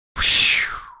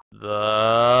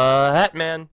The Hat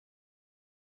Man.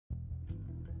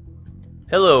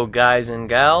 Hello guys and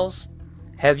gals.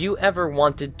 Have you ever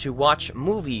wanted to watch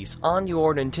movies on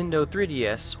your Nintendo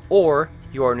 3DS or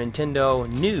your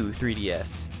Nintendo New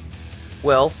 3DS?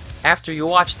 Well, after you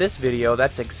watch this video,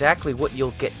 that's exactly what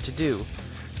you'll get to do.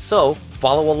 So,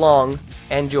 follow along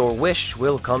and your wish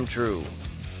will come true.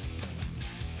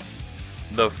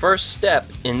 The first step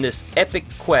in this epic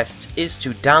quest is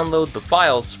to download the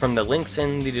files from the links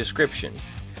in the description.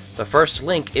 The first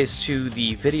link is to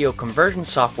the video conversion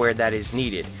software that is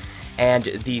needed, and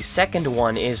the second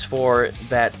one is for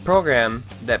that program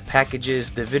that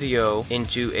packages the video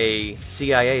into a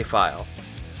CIA file.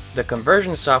 The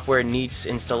conversion software needs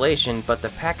installation, but the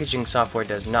packaging software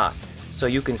does not, so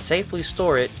you can safely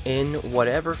store it in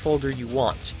whatever folder you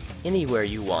want, anywhere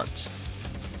you want.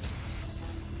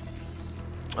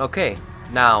 Okay,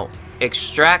 now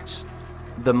extract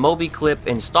the Mobiclip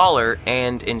installer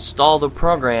and install the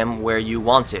program where you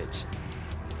want it.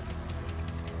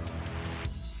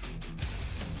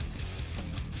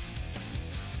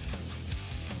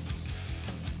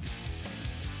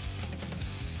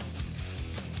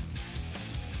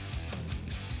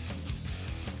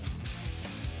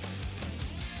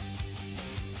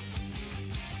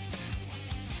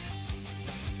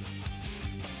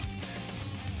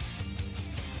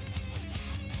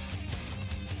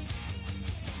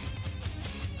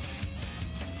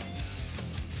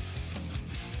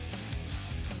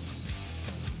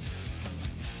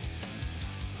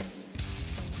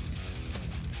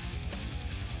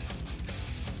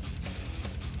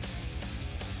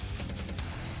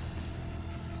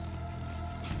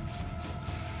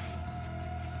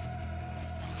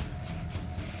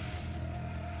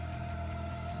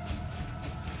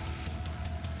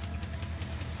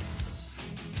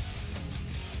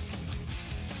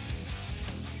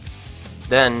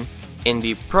 Then, in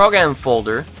the program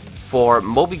folder for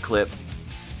Mobiclip,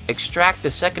 extract the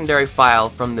secondary file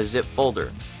from the zip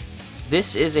folder.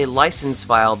 This is a license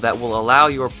file that will allow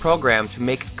your program to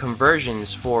make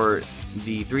conversions for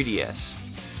the 3DS.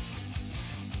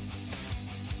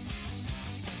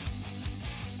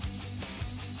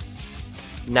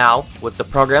 Now, with the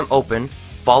program open,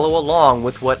 follow along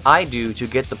with what I do to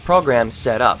get the program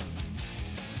set up.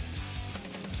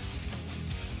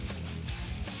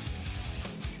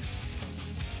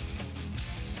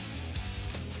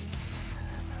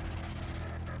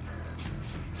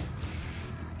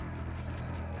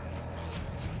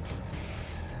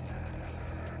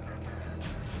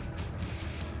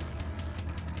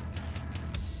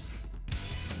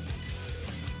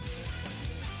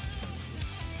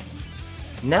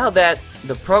 Now that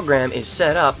the program is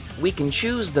set up, we can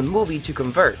choose the movie to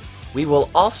convert. We will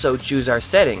also choose our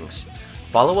settings.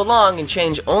 Follow along and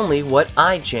change only what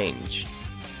I change.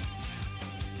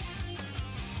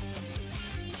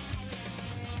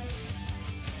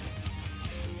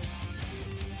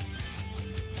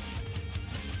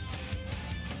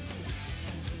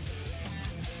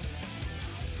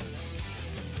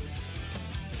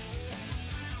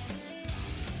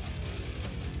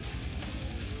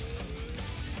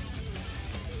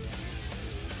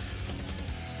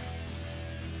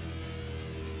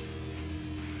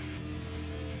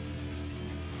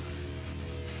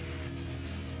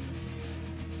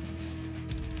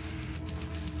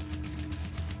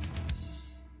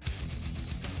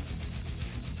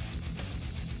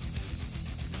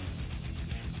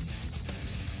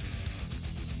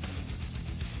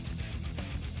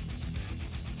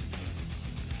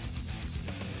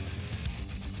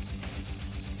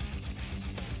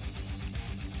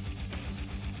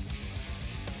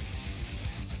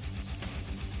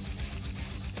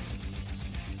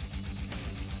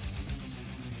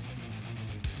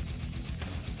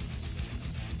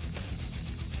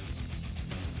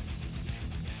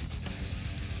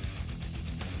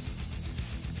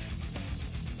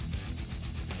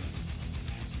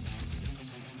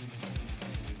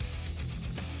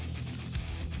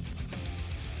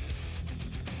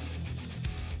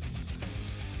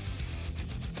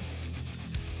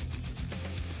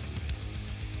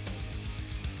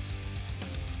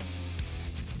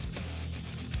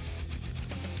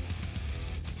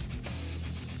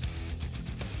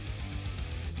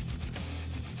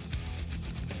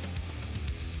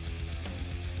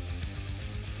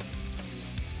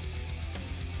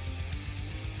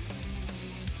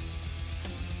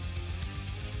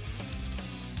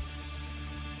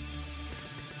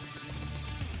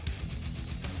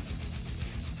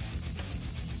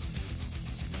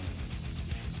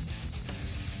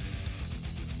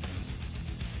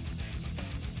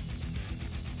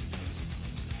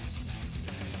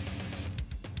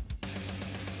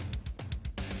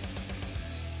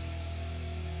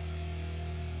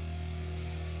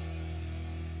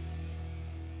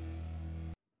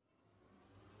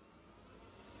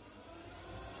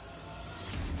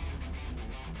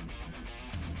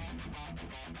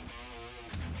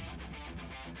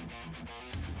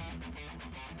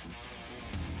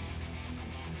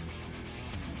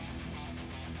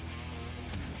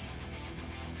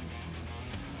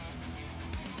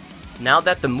 Now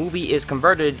that the movie is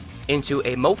converted into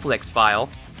a Moflex file,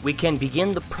 we can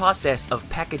begin the process of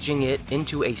packaging it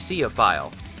into a SIA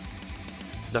file.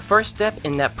 The first step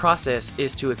in that process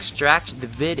is to extract the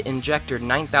vid injector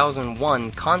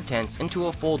 9001 contents into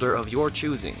a folder of your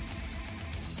choosing.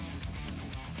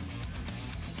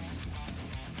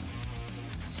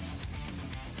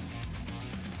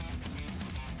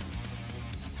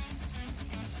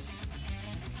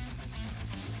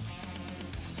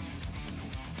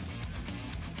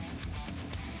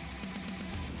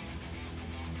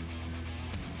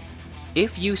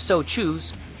 If you so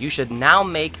choose, you should now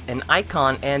make an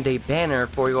icon and a banner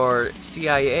for your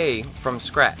CIA from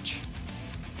scratch.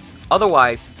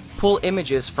 Otherwise, pull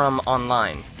images from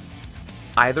online.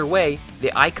 Either way,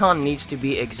 the icon needs to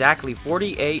be exactly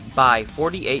 48 by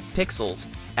 48 pixels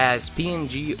as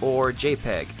PNG or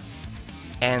JPEG,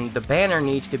 and the banner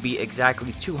needs to be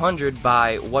exactly 200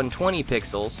 by 120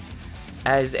 pixels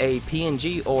as a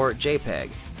PNG or JPEG.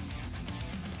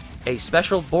 A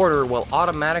special border will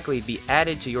automatically be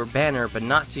added to your banner but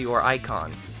not to your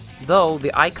icon, though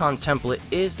the icon template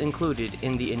is included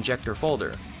in the injector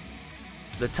folder.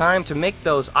 The time to make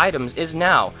those items is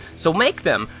now, so make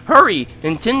them! Hurry!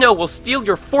 Nintendo will steal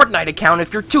your Fortnite account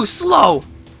if you're too slow!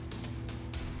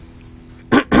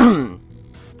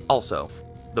 Also,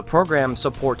 the program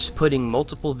supports putting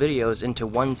multiple videos into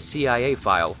one CIA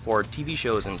file for TV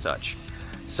shows and such.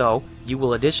 So, you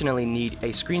will additionally need a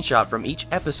screenshot from each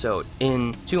episode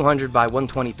in 200 by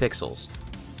 120 pixels.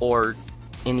 Or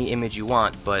any image you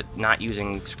want, but not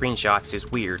using screenshots is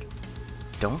weird.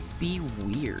 Don't be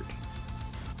weird.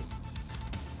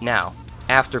 Now,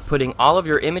 after putting all of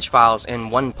your image files in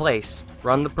one place,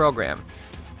 run the program.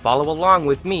 Follow along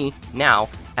with me now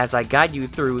as I guide you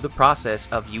through the process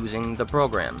of using the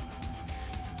program.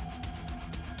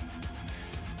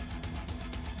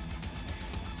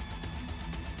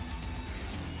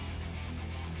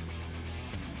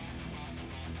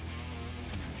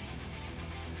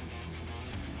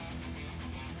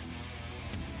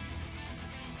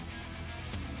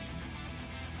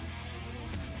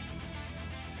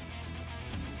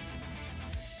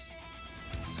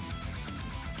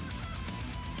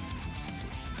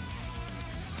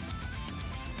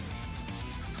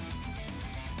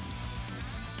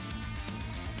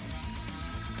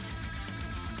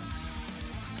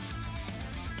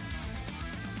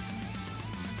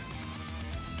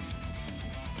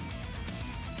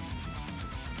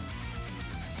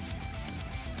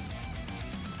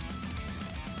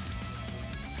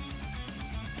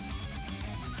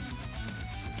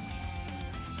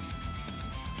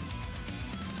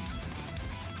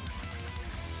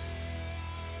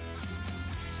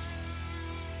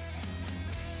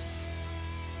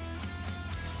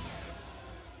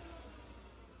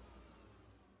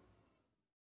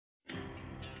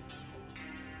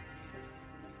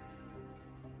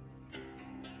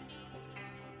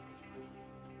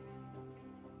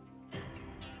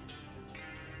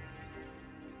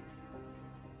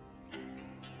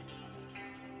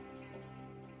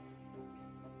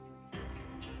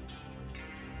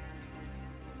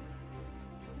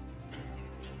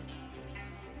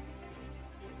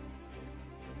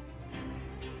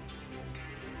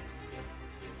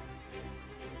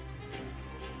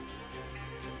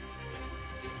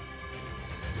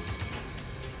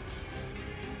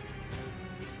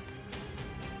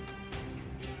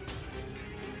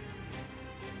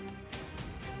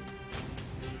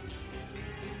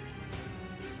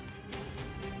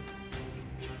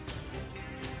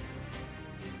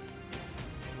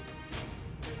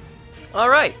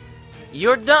 Alright,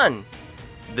 you're done!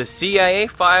 The CIA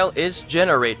file is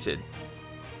generated.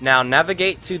 Now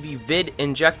navigate to the vid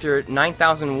injector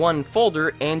 9001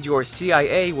 folder and your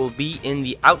CIA will be in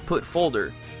the output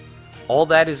folder. All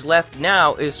that is left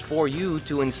now is for you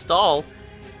to install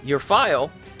your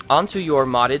file onto your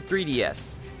modded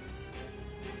 3DS.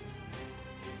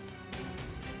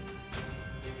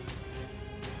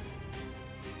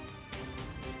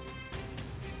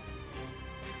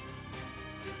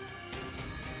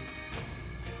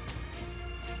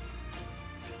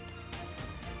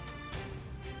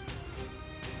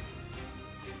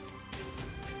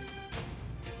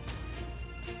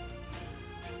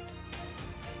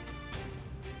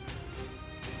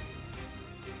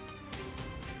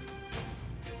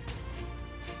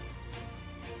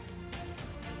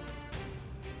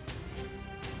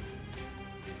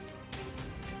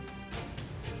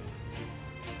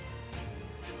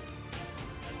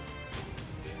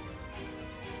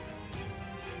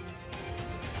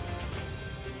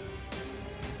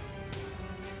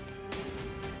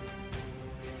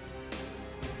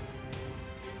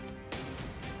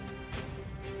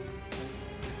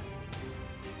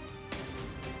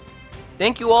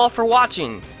 Thank you all for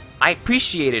watching. I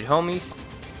appreciate it, homies.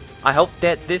 I hope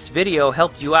that this video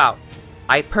helped you out.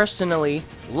 I personally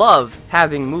love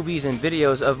having movies and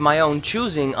videos of my own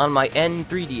choosing on my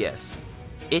N3DS.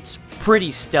 It's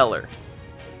pretty stellar.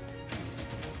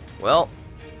 Well,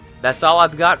 that's all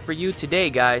I've got for you today,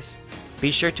 guys.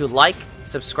 Be sure to like,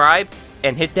 subscribe,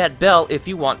 and hit that bell if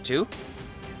you want to.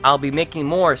 I'll be making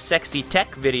more sexy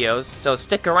tech videos, so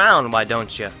stick around, why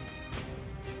don't you?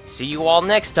 See you all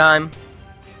next time.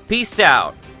 Peace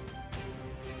out.